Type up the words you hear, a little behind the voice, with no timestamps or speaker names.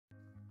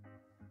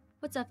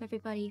What's up,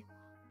 everybody?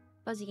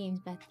 Buzzy Games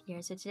Beth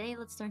here. So today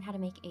let's learn how to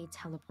make a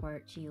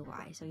teleport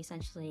GUI. So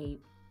essentially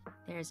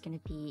there's going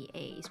to be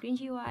a screen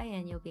GUI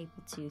and you'll be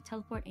able to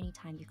teleport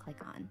anytime you click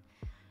on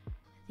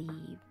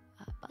the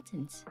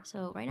buttons.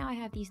 So right now I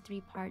have these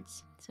three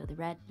parts, so the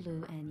red,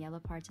 blue, and yellow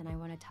parts, and I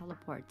want to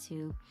teleport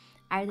to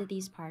either of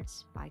these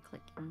parts by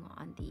clicking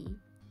on the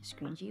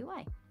screen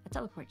GUI, a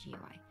teleport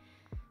GUI.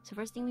 So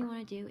first thing we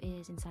want to do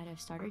is inside of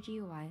starter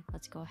GUI,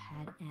 let's go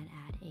ahead and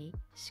add a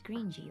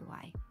screen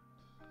GUI.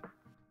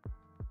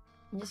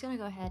 I'm just going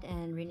to go ahead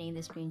and rename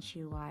the screen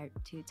GUI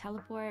to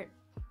teleport.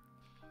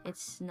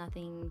 It's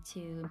nothing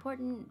too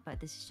important, but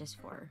this is just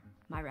for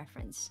my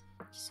reference,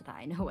 just so that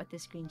I know what the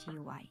screen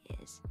GUI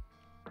is.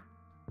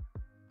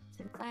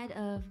 So inside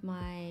of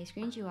my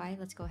screen GUI,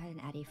 let's go ahead and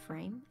add a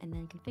frame and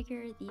then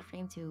configure the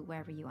frame to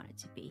wherever you want it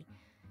to be.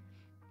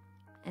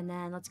 And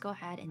then let's go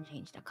ahead and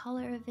change the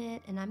color of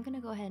it. And I'm going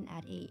to go ahead and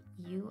add a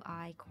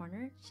UI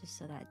corner just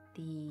so that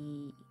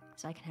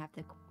I can have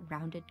the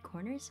rounded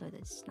corners so that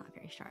it's not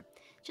very sharp.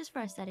 Just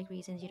for aesthetic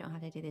reasons, you don't have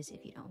to do this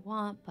if you don't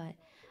want, but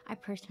I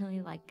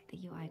personally like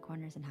the UI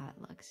corners and how it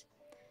looks.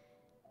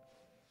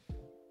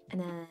 And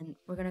then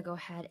we're going to go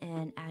ahead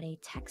and add a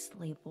text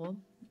label,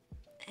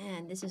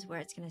 and this is where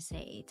it's going to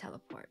say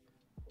teleport.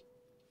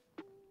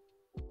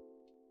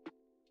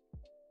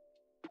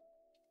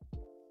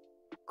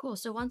 Cool,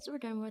 so once we're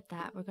done with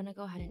that, we're going to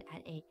go ahead and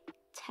add a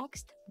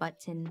text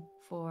button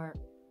for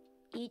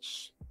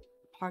each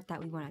part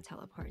that we want to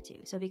teleport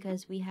to. So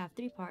because we have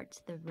three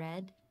parts, the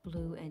red,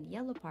 blue, and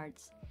yellow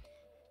parts,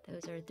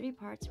 those are three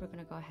parts, we're going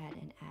to go ahead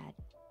and add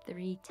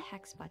three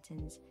text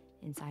buttons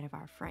inside of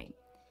our frame.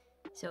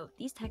 So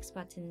these text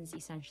buttons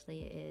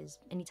essentially is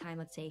anytime,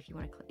 let's say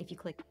if you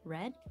click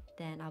red,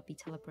 then I'll be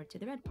teleported to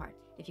the red part.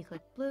 If you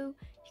click blue,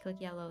 if you click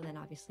yellow, then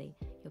obviously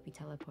you'll be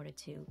teleported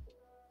to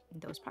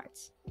those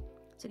parts.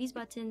 So these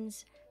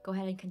buttons, go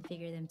ahead and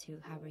configure them to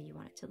however you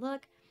want it to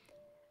look.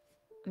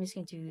 I'm just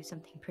going to do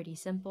something pretty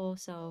simple.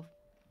 So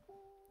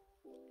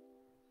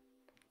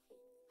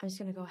I'm just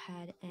going to go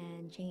ahead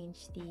and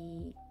change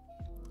the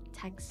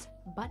text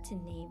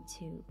button name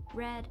to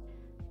red,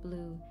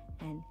 blue,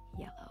 and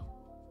yellow.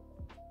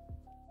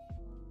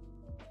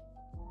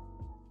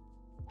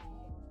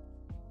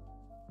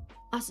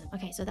 Awesome.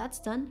 Okay, so that's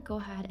done. Go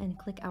ahead and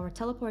click our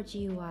teleport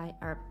GUI,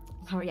 our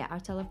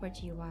teleport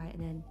GUI, and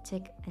then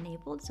tick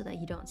enabled so that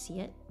you don't see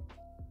it.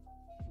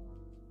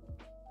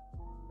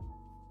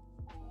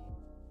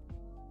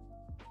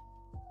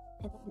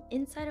 And then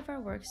inside of our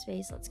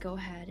workspace, let's go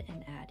ahead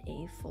and add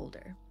a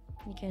folder.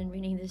 You can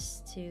rename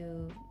this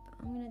to,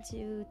 I'm going to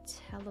do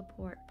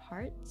teleport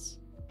parts,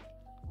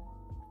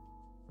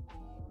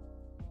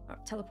 or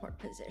teleport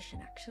position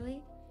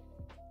actually.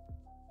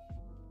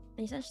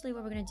 And essentially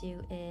what we're going to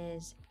do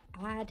is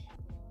add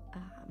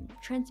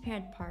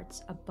transparent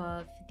parts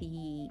above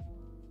the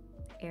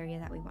area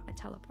that we want to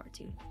teleport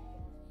to.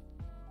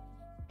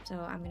 So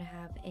I'm going to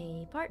have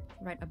a part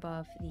right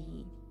above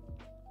the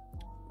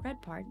red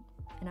part,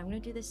 and I'm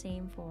going to do the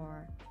same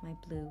for my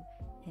blue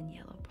and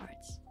yellow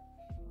parts.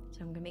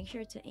 So I'm going to make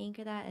sure to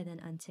anchor that and then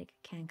untick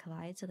can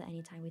collide so that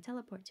anytime we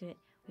teleport to it,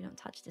 we don't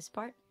touch this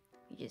part.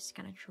 We just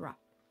kind of drop.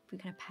 We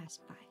kind of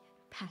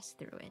pass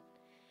through it.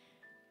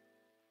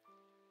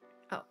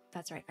 Oh,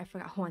 that's right, I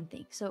forgot one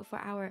thing. So for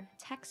our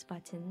text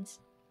buttons,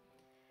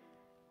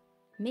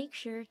 make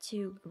sure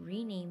to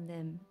rename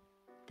them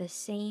the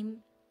same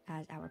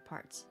as our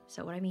parts.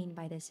 So what I mean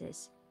by this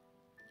is,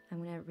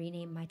 I'm going to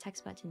rename my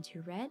text button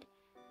to red,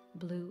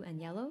 blue, and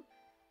yellow.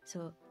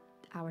 So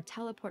our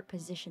teleport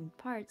position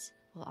parts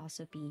will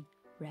also be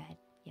red,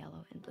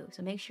 yellow, and blue.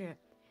 So make sure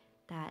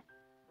that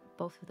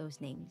both of those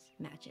names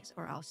matches,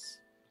 or else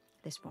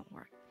this won't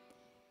work.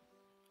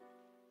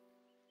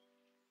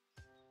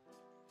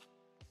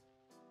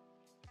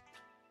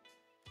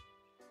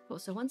 Cool,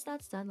 so once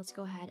that's done, let's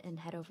go ahead and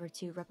head over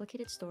to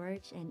replicated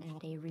storage and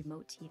add a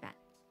remote event.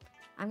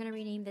 I'm going to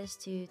rename this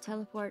to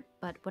teleport,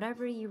 but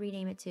whatever you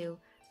rename it to,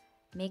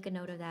 make a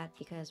note of that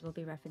because we'll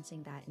be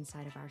referencing that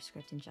inside of our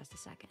script in just a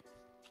second.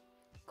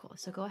 Cool,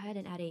 so go ahead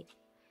and add a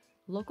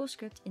local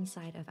script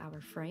inside of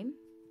our frame.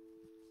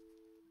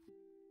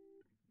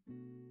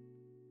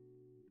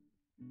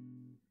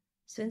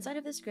 So inside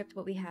of the script,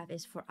 what we have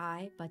is for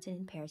I, button,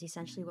 and pairs.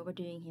 Essentially what we're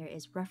doing here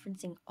is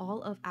referencing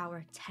all of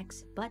our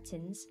text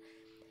buttons.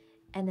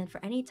 And then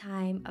for any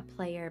time a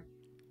player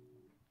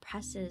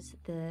presses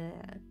the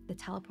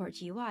teleport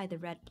GUI, the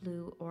red,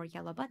 blue, or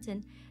yellow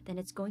button, then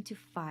it's going to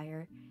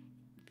fire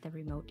the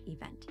remote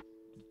event.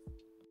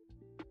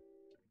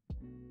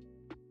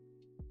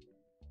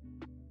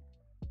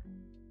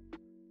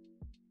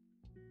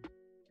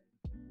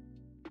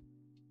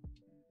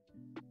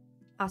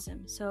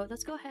 Awesome, so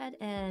let's go ahead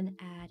and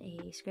add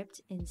a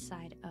script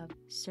inside of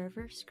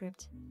server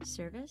script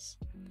service.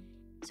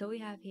 So what we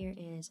have here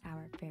is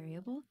our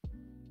variable.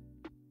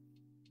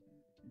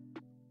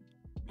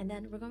 And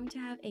then we're going to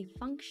have a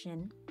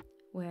function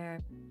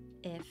where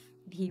if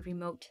the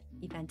remote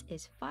event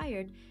is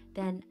fired,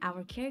 then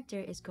our character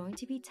is going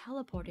to be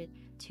teleported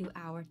to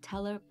our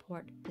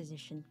teleport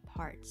position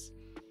parts.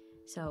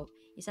 So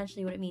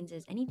Essentially what it means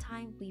is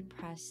anytime we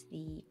press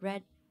the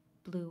red,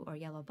 blue, or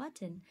yellow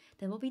button,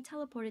 then we'll be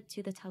teleported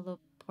to the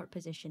teleport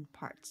position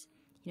parts.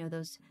 You know,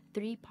 those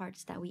 3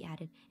 parts that we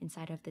added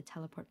inside of the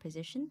teleport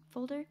position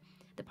folder,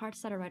 the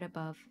parts that are right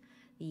above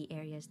the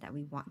areas that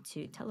we want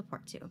to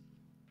teleport to.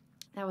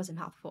 That was a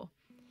mouthful,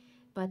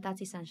 but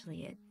that's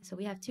essentially it. So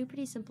we have 2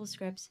 pretty simple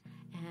scripts,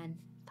 and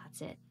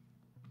that's it.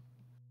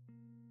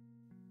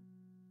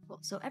 Cool.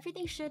 So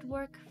everything should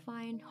work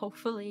fine,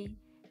 hopefully.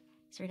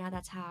 So right now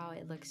that's how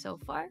it looks so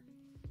far.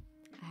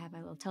 I have my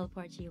little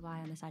teleport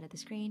GUI on the side of the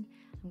screen.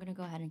 I'm gonna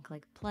go ahead and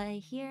click play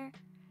here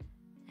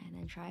and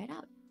then try it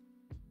out.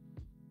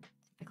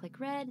 If I click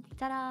red,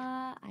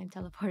 ta-da! I'm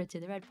teleported to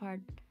the red part,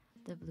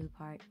 the blue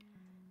part.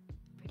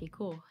 Pretty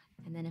cool.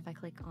 And then if I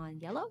click on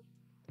yellow,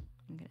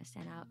 I'm gonna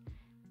stand out.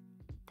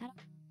 Ta-da!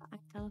 I'm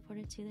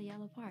teleported to the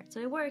yellow part.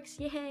 So it works,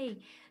 yay!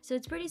 So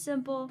it's pretty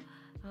simple.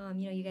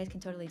 You guys can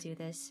totally do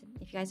this.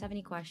 If you guys have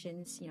any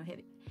questions,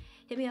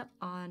 hit me up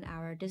on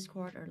our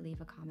Discord or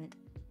leave a comment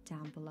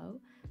down below.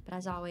 But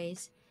as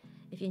always,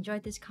 if you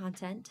enjoyed this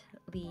content,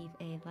 leave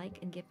a like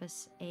and give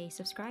us a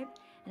subscribe.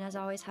 And as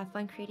always, have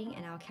fun creating,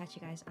 and I'll catch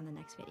you guys on the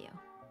next video.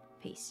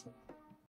 Peace.